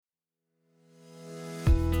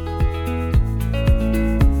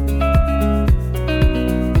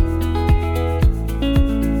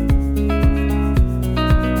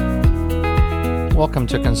Welcome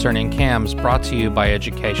to Concerning CAMS, brought to you by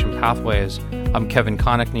Education Pathways. I'm Kevin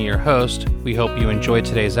Connickney, your host. We hope you enjoyed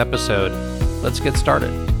today's episode. Let's get started.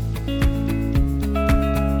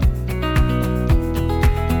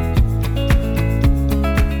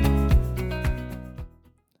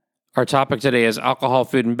 Our topic today is alcohol,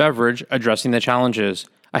 food, and beverage, addressing the challenges.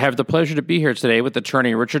 I have the pleasure to be here today with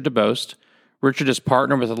attorney Richard DeBost. Richard is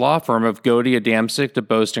partner with the law firm of Godey, Adamczyk,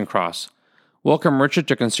 DeBost, and Cross. Welcome, Richard,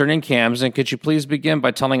 to Concerning CAMS, and could you please begin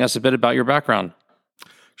by telling us a bit about your background?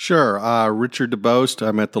 Sure. Richard DeBost.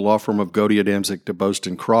 I'm at the law firm of Godey, Adamczyk, DeBost,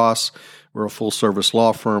 and Cross. We're a full-service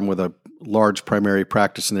law firm with a large primary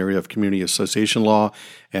practice in the area of community association law,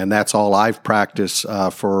 and that's all I've practiced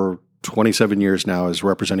for 27 years now, is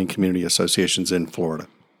representing community associations in Florida.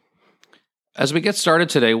 As we get started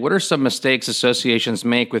today, what are some mistakes associations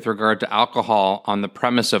make with regard to alcohol on the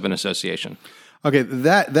premise of an association? Okay,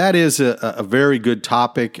 that is a very good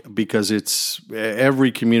topic, because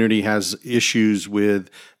every community has issues with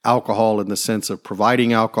alcohol in the sense of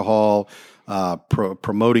providing alcohol,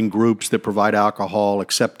 promoting groups that provide alcohol,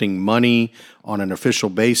 accepting money on an official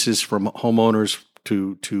basis from homeowners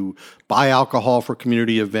to buy alcohol for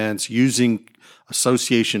community events, using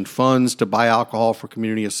association funds to buy alcohol for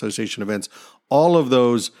community association events. All of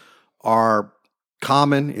those are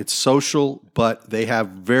common, it's social, but they have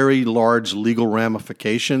very large legal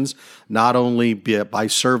ramifications, not only by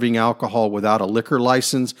serving alcohol without a liquor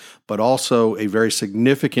license, but also a very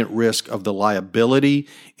significant risk of the liability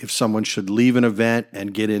if someone should leave an event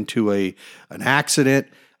and get into an accident,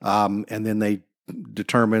 and then they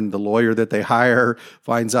determine, the lawyer that they hire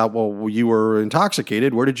finds out, well, you were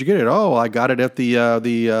intoxicated. Where did you get it? Oh, I got it at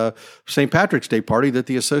the St. Patrick's Day party that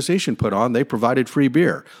the association put on. They provided free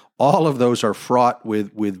beer. All of those are fraught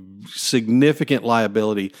with significant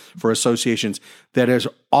liability for associations that is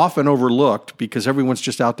often overlooked because everyone's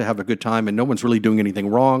just out to have a good time and no one's really doing anything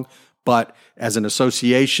wrong. But as an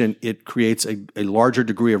association, it creates a larger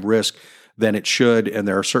degree of risk than it should, and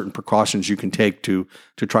there are certain precautions you can take to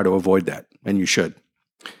try to avoid that, and you should.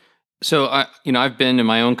 So, I've been in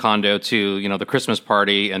my own condo to, the Christmas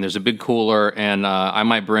party, and there's a big cooler, and I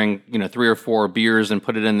might bring, 3 or 4 beers and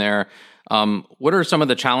put it in there. What are some of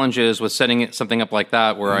the challenges with setting something up like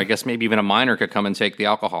that, where I guess maybe even a minor could come and take the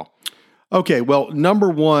alcohol? Okay, well, number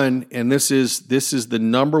one, and this is the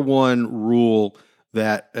number one rule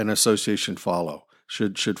that an association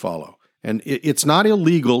should follow. And it's not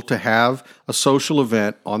illegal to have a social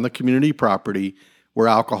event on the community property where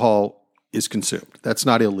alcohol is consumed. That's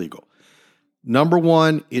not illegal. Number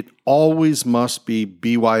one, it always must be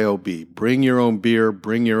BYOB. Bring your own beer,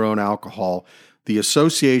 bring your own alcohol. The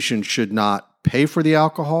association should not pay for the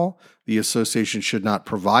alcohol. The association should not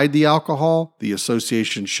provide the alcohol. The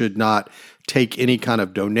association should not take any kind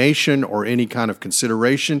of donation or any kind of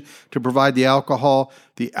consideration to provide the alcohol.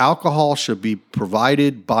 The alcohol should be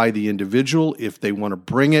provided by the individual. If they want to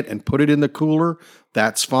bring it and put it in the cooler,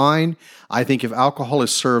 that's fine. I think if alcohol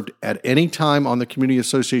is served at any time on the community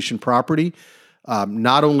association property,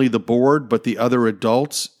 not only the board, but the other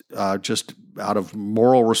adults, just out of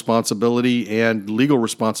moral responsibility and legal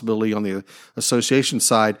responsibility on the association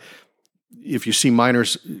side, if you see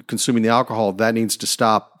minors consuming the alcohol, that needs to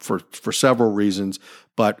stop for several reasons.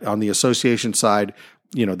 But on the association side,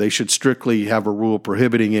 they should strictly have a rule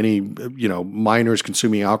prohibiting any, minors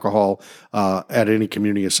consuming alcohol at any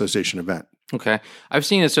community association event. Okay. I've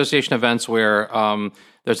seen association events where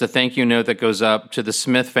there's a thank you note that goes up to the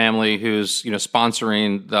Smith family who's,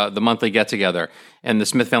 sponsoring the monthly get-together. And the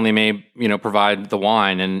Smith family may, provide the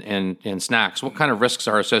wine and snacks. What kind of risks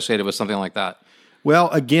are associated with something like that? Well,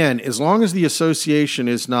 again, as long as the association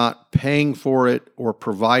is not paying for it or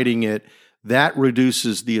providing it, that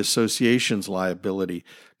reduces the association's liability.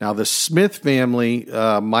 Now, the Smith family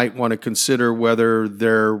might want to consider whether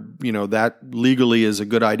that legally is a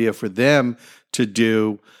good idea for them to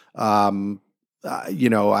do. My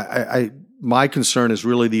concern is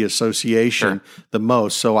really the association the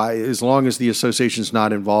most. So as long as the association is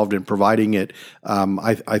not involved in providing it,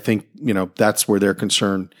 I think, that's where their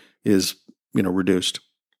concern is, reduced.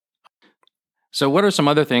 So what are some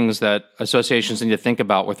other things that associations need to think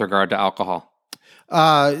about with regard to alcohol?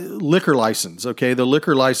 Liquor license. Okay, the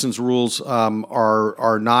liquor license rules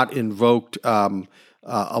are not invoked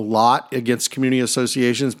a lot against community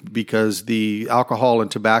associations because the alcohol and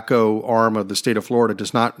tobacco arm of the state of Florida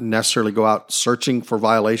does not necessarily go out searching for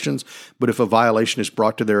violations. But if a violation is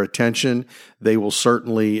brought to their attention, they will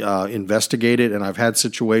certainly investigate it. And I've had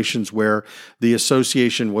situations where the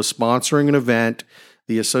association was sponsoring an event.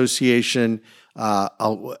 The association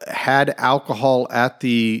had alcohol at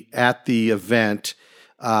the event,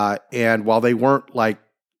 and while they weren't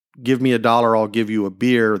give me $1, I'll give you a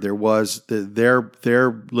beer. There was their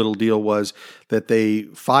little deal was that they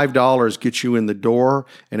 $5 gets you in the door,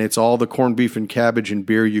 and it's all the corned beef and cabbage and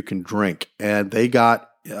beer you can drink. And they got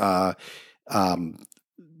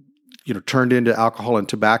turned into alcohol and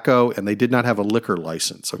tobacco, and they did not have a liquor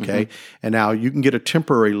license. Okay, and now you can get a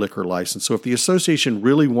temporary liquor license. So if the association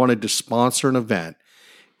really wanted to sponsor an event,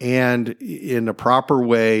 and in a proper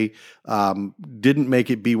way didn't make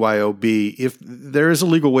it BYOB, if there is a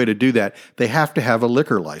legal way to do that, they have to have a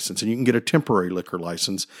liquor license, and you can get a temporary liquor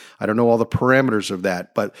license. I don't know all the parameters of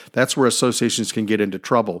that, but that's where associations can get into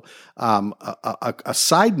trouble. A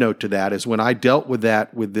side note to that is when I dealt with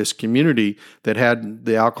that with this community that had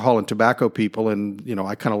the alcohol and tobacco people, and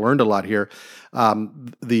I kind of learned a lot here.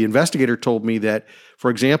 The investigator told me that, for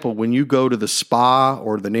example, when you go to the spa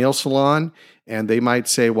or the nail salon, and they might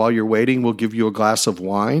say, while you're waiting, we'll give you a glass of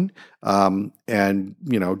wine, and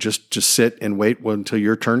just sit and wait until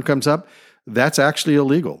your turn comes up. That's actually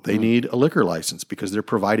illegal. They need a liquor license because they're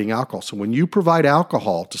providing alcohol. So when you provide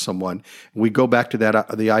alcohol to someone, we go back to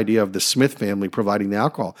that the idea of the Smith family providing the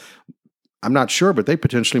alcohol. I'm not sure, but they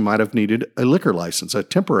potentially might have needed a liquor license, a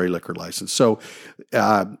temporary liquor license. So,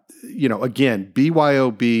 again,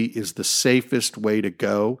 BYOB is the safest way to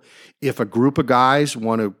go. If a group of guys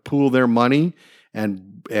want to pool their money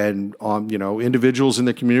and individuals in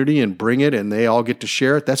the community and bring it, and they all get to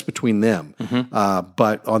share it, that's between them.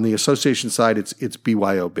 But on the association side, it's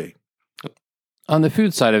BYOB. On the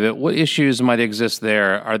food side of it, what issues might exist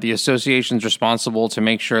there? Are the associations responsible to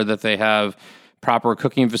make sure that they have proper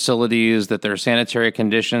cooking facilities, that there are sanitary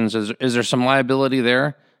conditions? Is there some liability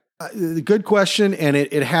there? Good question, and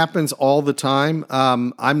it happens all the time.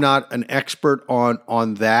 I'm not an expert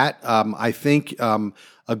on that. I think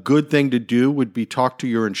a good thing to do would be talk to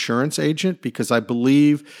your insurance agent, because I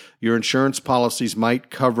believe your insurance policies might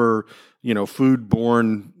cover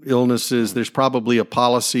foodborne illnesses. There's probably a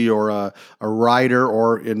policy or a rider,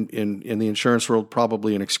 or in the insurance world,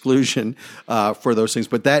 probably an exclusion for those things.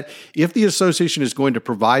 But that, if the association is going to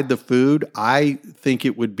provide the food, I think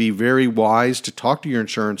it would be very wise to talk to your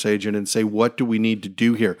insurance agent and say, what do we need to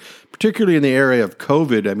do here? Particularly in the area of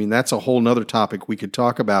COVID. I mean, that's a whole nother topic we could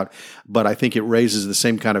talk about, but I think it raises the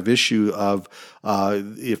same kind of issue of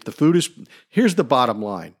if the food is, here's the bottom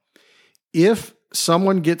line. If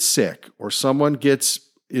someone gets sick or someone gets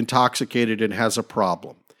intoxicated and has a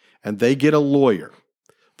problem, and they get a lawyer,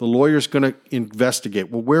 the lawyer's going to investigate,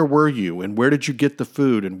 well, where were you, and where did you get the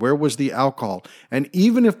food, and where was the alcohol? And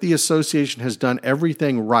even if the association has done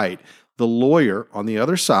everything right, the lawyer on the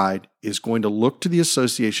other side is going to look to the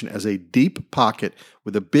association as a deep pocket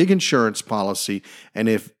with a big insurance policy. And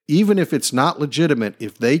even if it's not legitimate,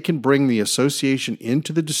 if they can bring the association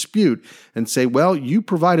into the dispute and say, well, you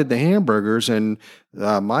provided the hamburgers and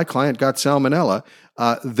my client got salmonella,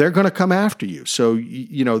 they're going to come after you. So,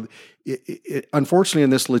 unfortunately,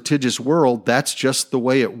 in this litigious world, that's just the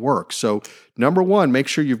way it works. So, number one, make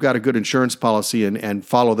sure you've got a good insurance policy and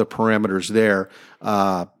follow the parameters there.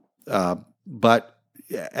 But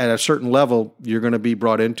at a certain level, you're going to be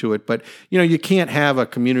brought into it. But, you can't have a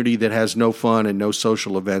community that has no fun and no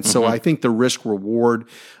social events. So I think the risk reward,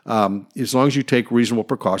 as long as you take reasonable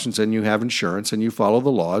precautions and you have insurance and you follow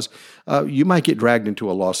the laws, you might get dragged into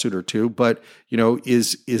a lawsuit or two. But,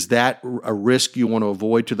 is that a risk you want to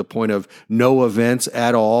avoid to the point of no events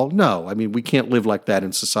at all? No. I mean, we can't live like that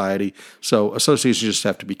in society. So associations just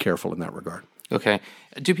have to be careful in that regard. Okay.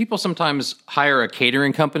 Do people sometimes hire a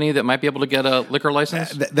catering company that might be able to get a liquor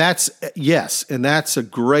license? Yes, and that's a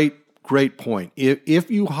great point. If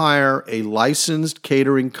you hire a licensed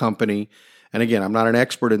catering company, and again, I'm not an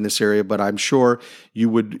expert in this area, but I'm sure you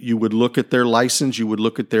would look at their license, you would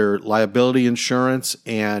look at their liability insurance,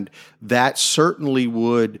 and that certainly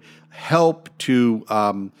would help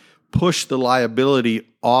to push the liability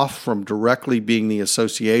off from directly being the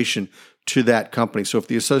association to that company. So if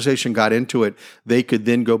the association got into it, they could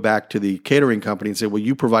then go back to the catering company and say, well,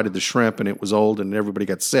 you provided the shrimp and it was old and everybody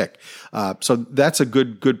got sick. So that's a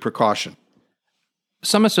good precaution.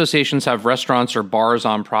 Some associations have restaurants or bars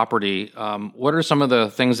on property. What are some of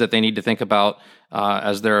the things that they need to think about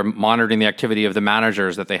as they're monitoring the activity of the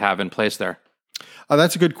managers that they have in place there?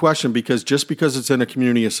 That's a good question, because just because it's in a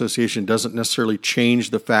community association doesn't necessarily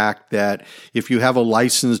change the fact that if you have a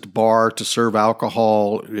licensed bar to serve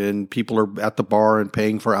alcohol and people are at the bar and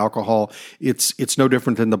paying for alcohol, it's no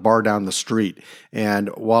different than the bar down the street. And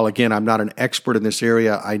while, again, I'm not an expert in this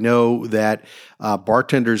area, I know that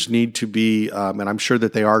bartenders need to be, and I'm sure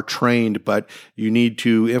that they are trained, but you need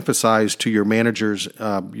to emphasize to your managers,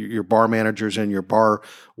 your bar managers and your bar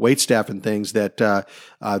waitstaff and things, that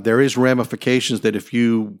there is ramifications situations that if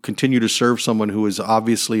you continue to serve someone who is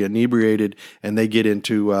obviously inebriated and they get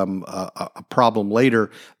into a problem later,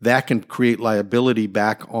 that can create liability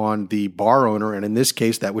back on the bar owner. And in this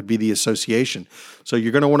case, that would be the association. So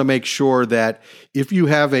you're going to want to make sure that if you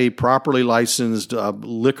have a properly licensed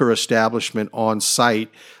liquor establishment on site,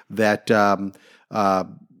 that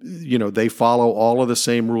they follow all of the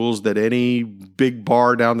same rules that any big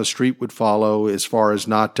bar down the street would follow, as far as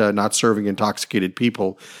not serving intoxicated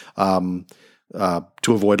people to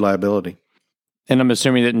avoid liability. And I'm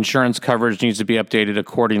assuming that insurance coverage needs to be updated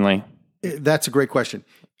accordingly. That's a great question.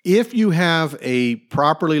 If you have a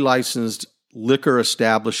properly licensed liquor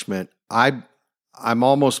establishment, I'm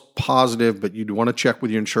almost positive, but you'd want to check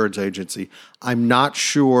with your insurance agency. I'm not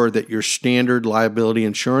sure that your standard liability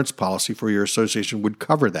insurance policy for your association would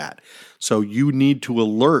cover that. So you need to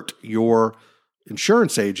alert your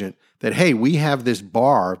insurance agent that, hey, we have this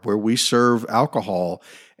bar where we serve alcohol,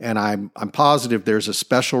 and I'm positive there's a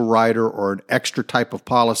special rider or an extra type of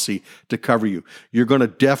policy to cover you. You're going to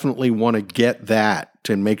definitely want to get that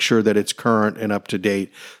to make sure that it's current and up to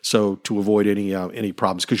date, so to avoid any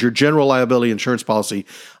problems. Because your general liability insurance policy,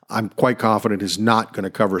 I'm quite confident, is not going to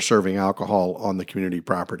cover serving alcohol on the community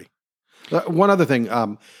property. One other thing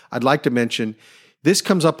I'd like to mention, this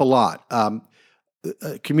comes up a lot.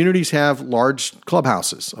 Communities have large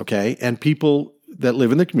clubhouses, okay? And people that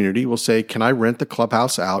live in the community will say, can I rent the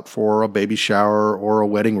clubhouse out for a baby shower or a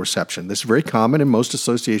wedding reception? This is very common, and most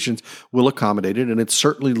associations will accommodate it, and it's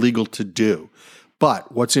certainly legal to do.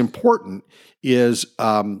 But what's important is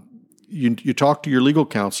you talk to your legal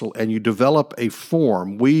counsel and you develop a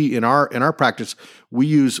form. We in our practice, we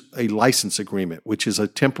use a license agreement, which is a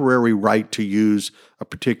temporary right to use a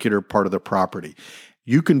particular part of the property.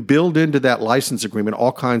 You can build into that license agreement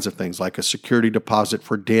all kinds of things, like a security deposit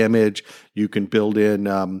for damage. You can build in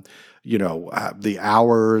the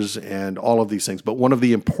hours and all of these things. But one of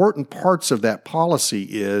the important parts of that policy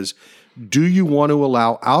is, do you want to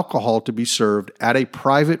allow alcohol to be served at a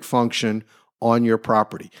private function on your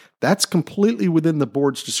property? That's completely within the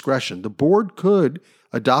board's discretion. The board could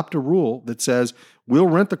adopt a rule that says, we'll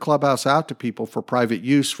rent the clubhouse out to people for private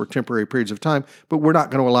use for temporary periods of time, but we're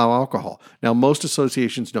not going to allow alcohol. Now, most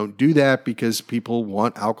associations don't do that because people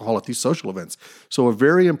want alcohol at these social events. So a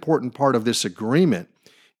very important part of this agreement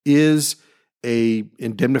is a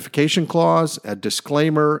indemnification clause, a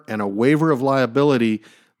disclaimer, and a waiver of liability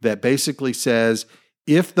that basically says,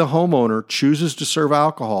 if the homeowner chooses to serve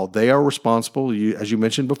alcohol, they are responsible, as you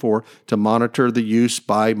mentioned before, to monitor the use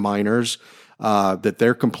by minors, that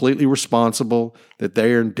they're completely responsible, that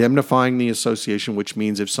they are indemnifying the association, which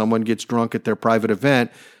means if someone gets drunk at their private event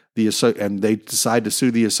and they decide to sue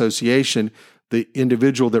the association, the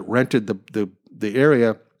individual that rented the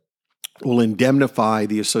area will indemnify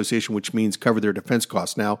the association, which means cover their defense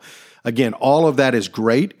costs. Now, again, all of that is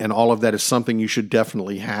great, and all of that is something you should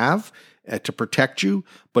definitely have to protect you,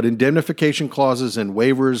 but indemnification clauses and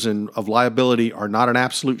waivers of liability are not an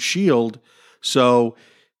absolute shield. So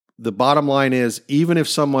the bottom line is, even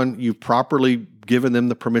if you've properly given them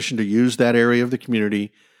the permission to use that area of the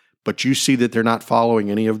community, but you see that they're not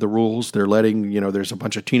following any of the rules, they're letting, there's a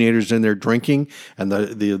bunch of teenagers in there drinking, and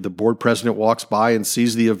the board president walks by and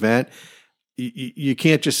sees the event, you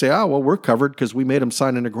can't just say, oh, well, we're covered because we made them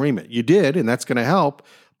sign an agreement. You did, and that's going to help.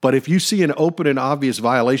 But if you see an open and obvious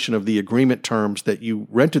violation of the agreement terms that you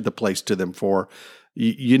rented the place to them for,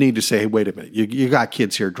 you need to say, hey, wait a minute, you got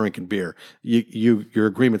kids here drinking beer. Your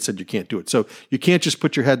agreement said you can't do it. So you can't just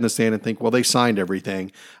put your head in the sand and think, well, they signed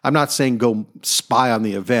everything. I'm not saying go spy on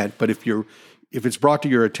the event, but if it's brought to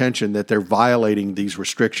your attention that they're violating these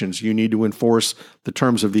restrictions, you need to enforce the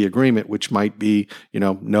terms of the agreement, which might be,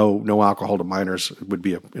 no alcohol to minors would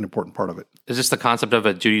be an important part of it. Is this the concept of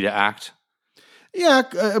a duty to act?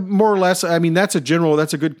 Yeah, more or less. I mean, that's a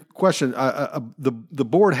good question. The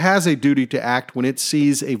board has a duty to act when it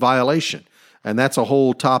sees a violation. And that's a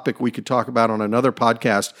whole topic we could talk about on another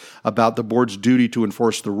podcast about the board's duty to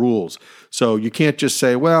enforce the rules. So you can't just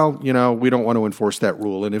say, well, we don't want to enforce that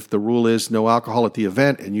rule. And if the rule is no alcohol at the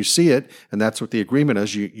event and you see it, and that's what the agreement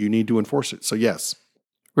is, you need to enforce it. So yes.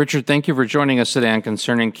 Richard, thank you for joining us today on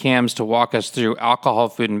Concerning CAMS to walk us through alcohol,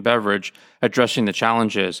 food, and beverage, addressing the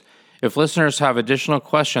challenges. If listeners have additional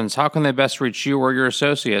questions, how can they best reach you or your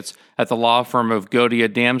associates at the law firm of Godia,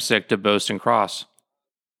 Damsick, DeBost, and Cross?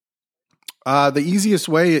 The easiest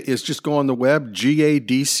way is just go on the web,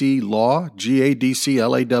 GADClaw.com.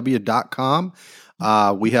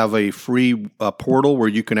 We have a free portal where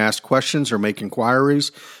you can ask questions or make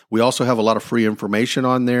inquiries. We also have a lot of free information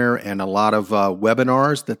on there and a lot of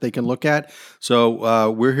webinars that they can look at. So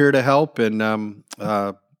we're here to help, and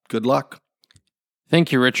good luck.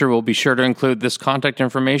 Thank you, Richard. We'll be sure to include this contact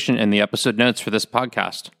information in the episode notes for this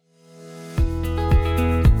podcast.